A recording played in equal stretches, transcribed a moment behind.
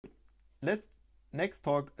let's next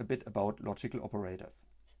talk a bit about logical operators.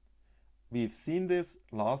 We've seen this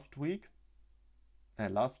last week,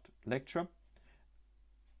 last lecture,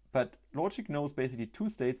 but logic knows basically two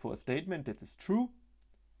states for a statement that is true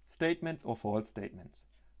statements or false statements,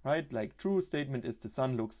 right? Like true statement is the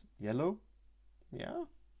sun looks yellow, yeah,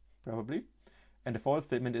 probably, and the false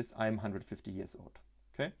statement is I'm 150 years old,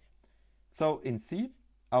 okay? So in C,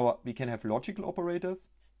 we can have logical operators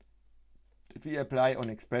that we apply on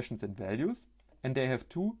expressions and values, and they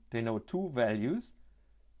know two values,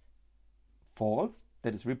 false,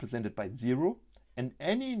 that is represented by 0, and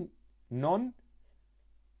any non-zero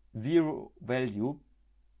value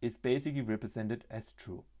is basically represented as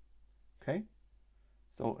true. Okay?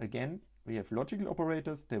 So again, we have logical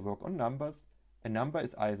operators, they work on numbers. A number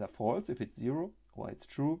is either false if it's 0, or it's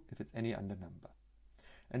true if it's any other number.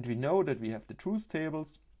 And we know that we have the truth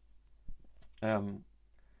tables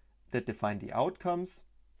that define the outcomes.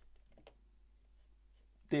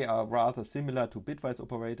 They are rather similar to bitwise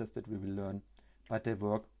operators that we will learn, but they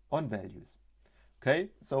work on values. Okay,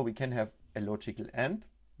 so we can have a logical AND,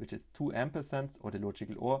 which is 2 ampersands, or the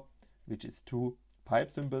logical OR, which is 2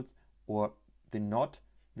 pipe symbols, or the NOT,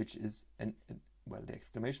 which is the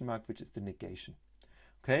exclamation mark, which is the negation.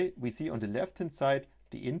 Okay, we see on the left hand side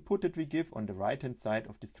the input that we give, on the right hand side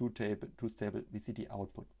of this truth table we see the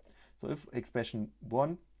output. So if expression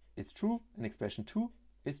 1 is true and expression 2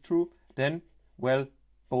 is true, then well,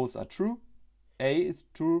 both are true, A is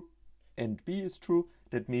true and B is true.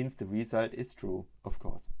 That means the result is true, of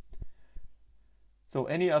course. So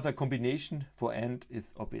any other combination for AND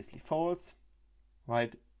is obviously false,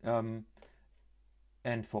 right? And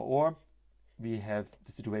for OR, we have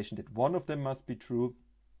the situation that one of them must be true,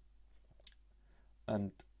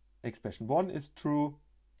 and expression 1 is true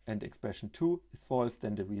and expression 2 is false,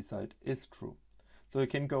 then the result is true. So you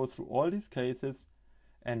can go through all these cases,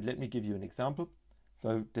 and let me give you an example.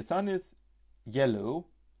 So the sun is yellow,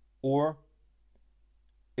 or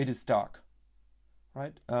it is dark,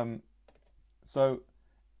 right? So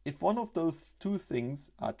if one of those two things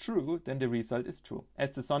are true, then the result is true.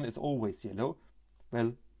 As the sun is always yellow,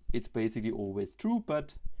 well, it's basically always true,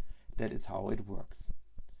 but that is how it works.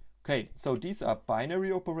 Okay, so these are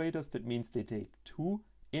binary operators. That means they take two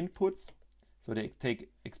inputs. So they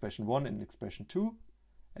take expression 1 and expression 2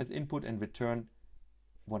 as input and return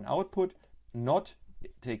one output. NOT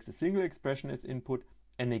takes a single expression as input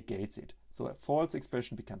and negates it. So a false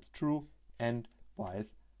expression becomes true and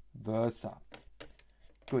vice versa.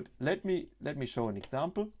 Good. Let me show an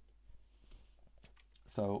example.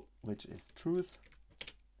 So which is truth.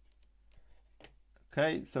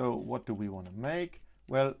 Okay, so what do we want to make?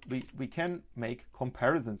 Well, we can make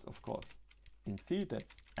comparisons, of course. In C, that's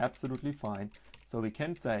absolutely fine. So we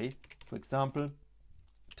can say, for example,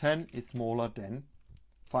 10 is smaller than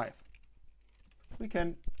 5. We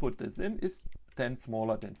can put this in. Is 10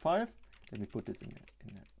 smaller than 5? Let me put this in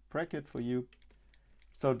a bracket for you.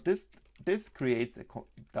 So this creates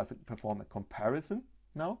does it perform a comparison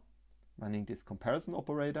now, running this comparison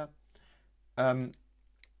operator.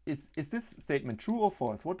 Is this statement true or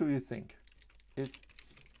false? What do you think? Is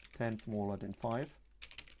 10 smaller than 5?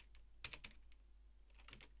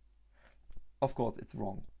 Of course, it's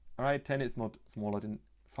wrong. All right, 10 is not smaller than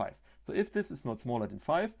 5. So if this is not smaller than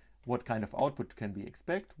 5, what kind of output can we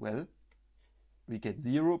expect? Well, we get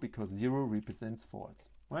 0 because 0 represents false,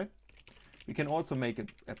 right? We can also make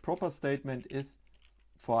a proper statement is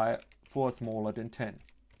 4 smaller than 10.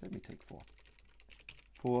 Let me take 4.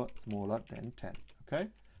 4 smaller than 10, okay?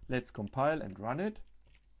 Let's compile and run it.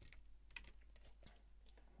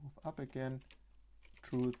 Move up again,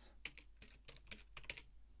 truth.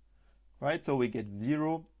 Right, so we get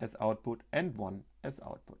 0 as output and 1 as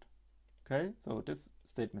output. Okay, so this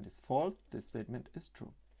statement is false, this statement is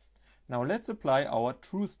true. Now let's apply our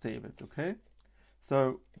truth tables, okay?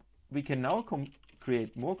 So we can now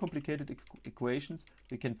create more complicated equations.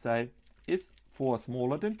 We can say, is 4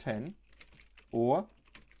 smaller than 10? Or,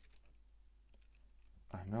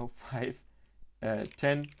 I don't know,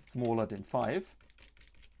 10 smaller than 5?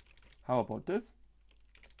 How about this?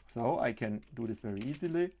 So I can do this very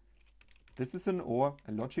easily. This is an OR,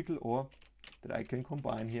 a logical OR that I can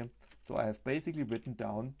combine here. So I have basically written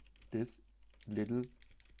down this little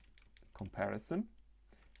comparison.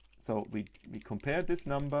 So we compare this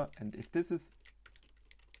number, and if this is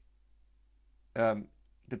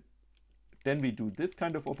then we do this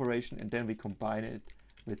kind of operation, and then we combine it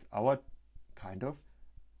with our kind of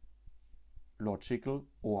logical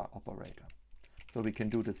OR operator. So we can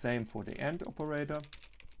do the same for the AND operator.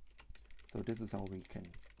 So this is how we can,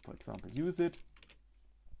 for example, use it.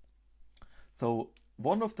 So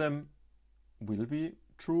one of them will be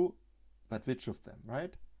true but which of them,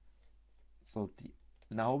 right? So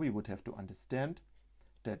now we would have to understand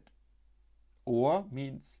that OR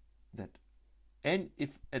means that, and if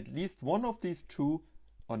at least one of these two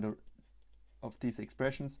of these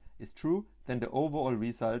expressions is true, then the overall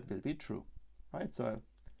result will be true, right? So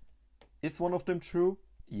is one of them true?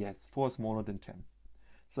 Yes, 4 is smaller than 10.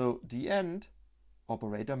 So the AND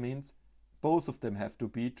operator means both of them have to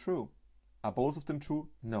be true. Are both of them true?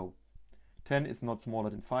 No. 10 is not smaller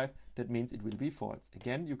than 5. That means it will be false.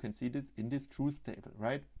 Again, you can see this in this truth table,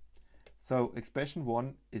 right? So expression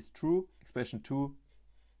 1 is true, expression 2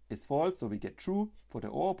 is false, so we get true for the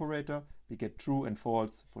OR operator, we get true and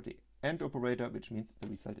false for the AND operator, which means the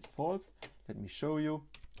result is false. Let me show you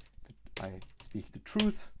that I speak the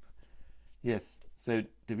truth. Yes, so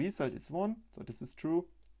the result is 1, so this is true,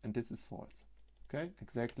 and this is false. Okay,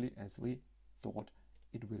 exactly as we thought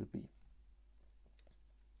it will be.